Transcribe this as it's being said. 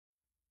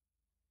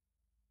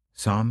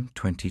Psalm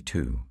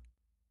 22.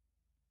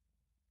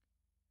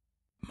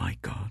 My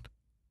God,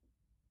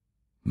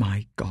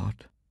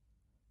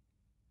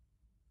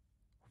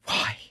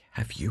 why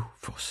have you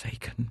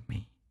forsaken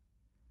me?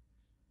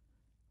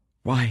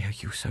 Why are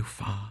you so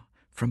far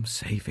from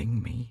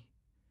saving me,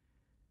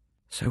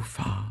 so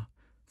far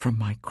from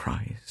my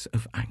cries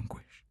of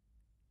anguish?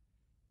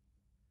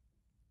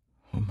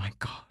 Oh my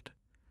God,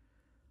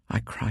 I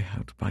cry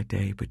out by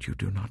day, but you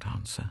do not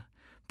answer,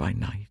 by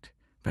night,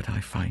 but I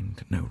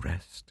find no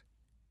rest.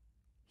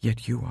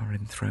 Yet you are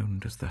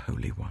enthroned as the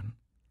Holy One.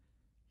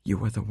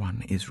 You are the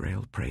one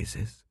Israel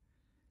praises.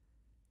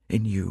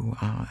 In you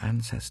our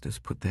ancestors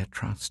put their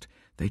trust.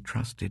 They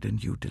trusted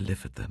and you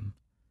delivered them.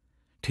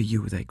 To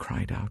you they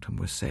cried out and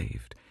were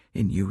saved.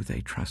 In you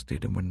they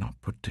trusted and were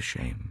not put to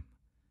shame.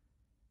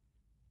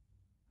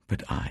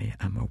 But I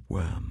am a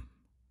worm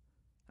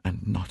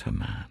and not a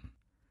man,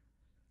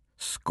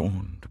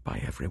 scorned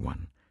by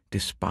everyone,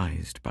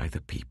 despised by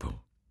the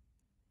people.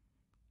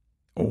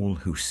 All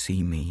who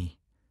see me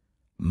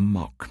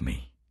mock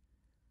me.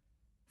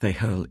 They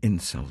hurl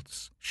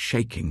insults,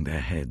 shaking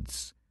their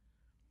heads.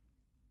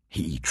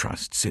 He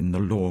trusts in the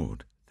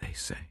Lord, they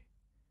say.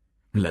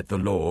 Let the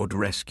Lord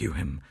rescue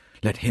him.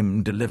 Let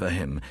him deliver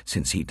him,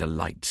 since he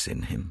delights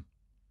in him.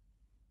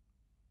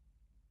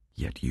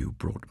 Yet you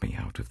brought me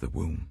out of the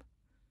womb.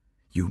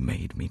 You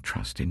made me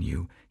trust in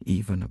you,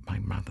 even at my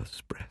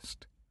mother's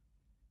breast.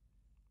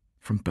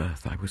 From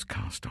birth I was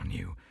cast on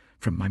you.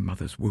 From my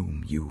mother's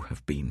womb you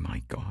have been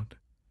my God.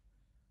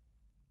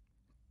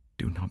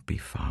 Do not be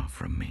far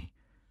from me,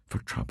 for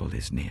trouble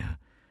is near,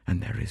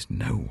 and there is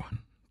no one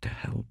to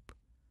help.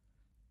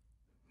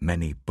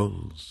 Many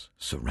bulls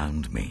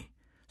surround me,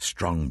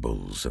 strong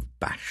bulls of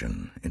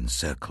Bashan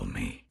encircle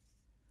me.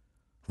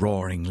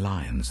 Roaring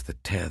lions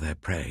that tear their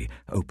prey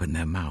open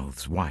their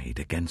mouths wide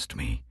against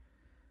me.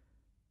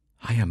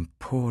 I am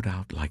poured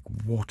out like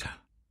water,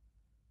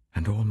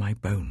 and all my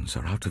bones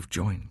are out of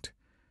joint.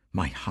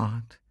 My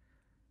heart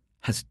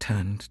has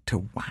turned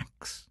to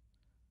wax.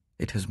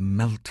 It has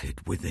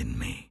melted within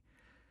me.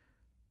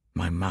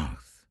 My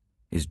mouth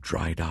is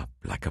dried up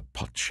like a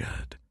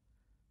potsherd,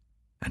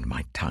 and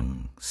my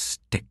tongue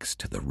sticks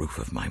to the roof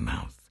of my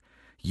mouth.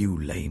 You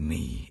lay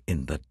me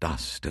in the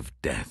dust of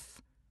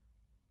death.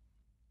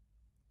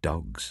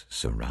 Dogs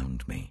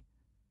surround me.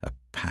 A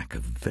pack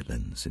of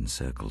villains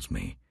encircles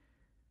me.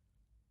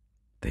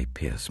 They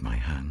pierce my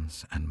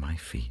hands and my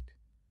feet.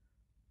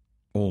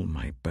 All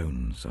my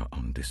bones are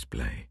on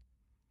display.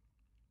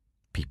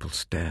 People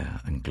stare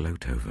and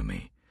gloat over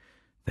me.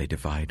 They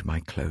divide my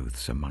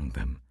clothes among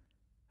them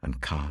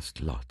and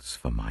cast lots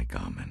for my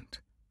garment.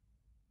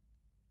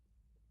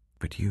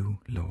 But you,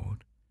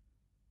 Lord,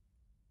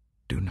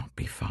 do not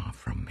be far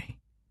from me.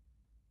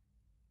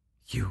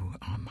 You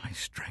are my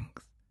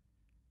strength.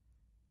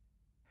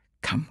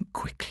 Come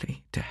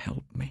quickly to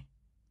help me.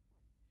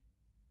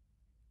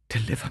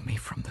 Deliver me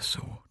from the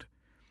sword,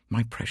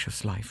 my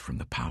precious life from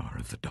the power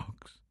of the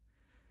dogs.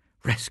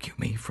 Rescue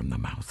me from the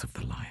mouth of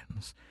the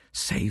lions.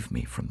 Save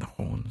me from the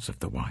horns of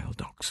the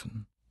wild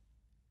oxen.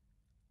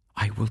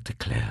 I will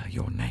declare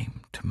your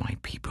name to my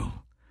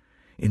people.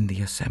 In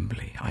the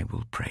assembly I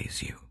will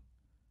praise you.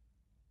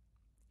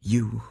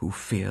 You who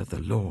fear the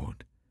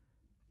Lord,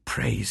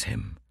 praise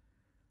him.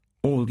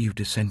 All you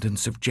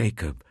descendants of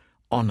Jacob,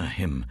 honor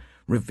him.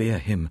 Revere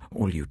him,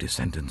 all you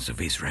descendants of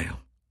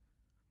Israel.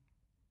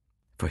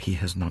 For he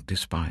has not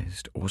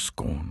despised or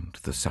scorned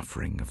the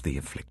suffering of the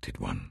afflicted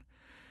one.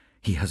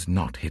 He has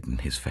not hidden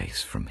his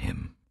face from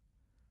him,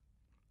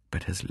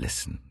 but has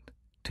listened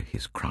to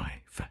his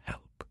cry for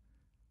help.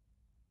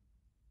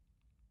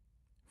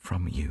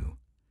 From you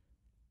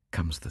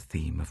comes the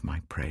theme of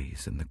my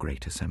praise in the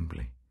great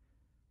assembly.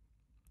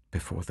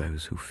 Before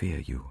those who fear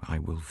you, I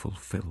will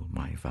fulfill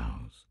my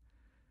vows.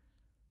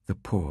 The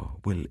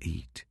poor will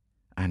eat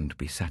and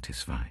be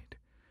satisfied.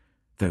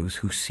 Those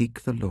who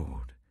seek the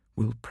Lord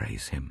will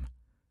praise him.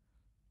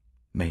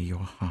 May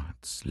your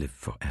hearts live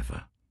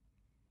forever.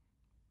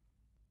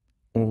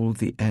 All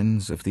the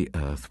ends of the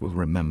earth will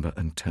remember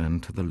and turn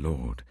to the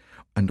Lord,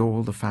 and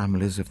all the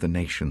families of the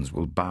nations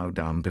will bow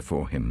down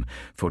before him,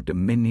 for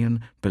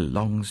dominion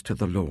belongs to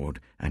the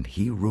Lord, and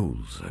he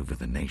rules over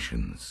the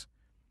nations.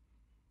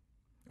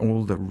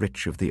 All the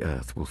rich of the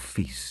earth will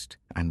feast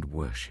and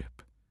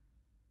worship.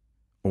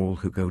 All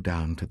who go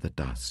down to the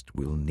dust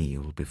will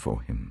kneel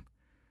before him,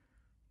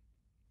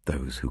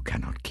 those who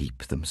cannot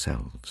keep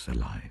themselves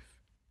alive.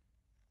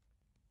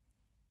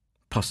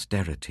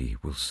 Posterity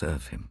will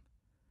serve him.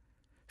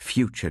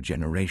 Future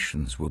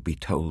generations will be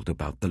told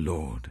about the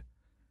Lord.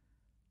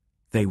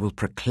 They will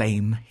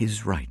proclaim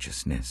his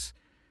righteousness,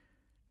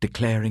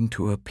 declaring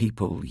to a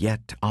people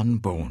yet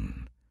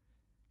unborn,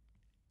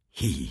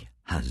 he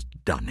has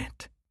done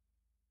it.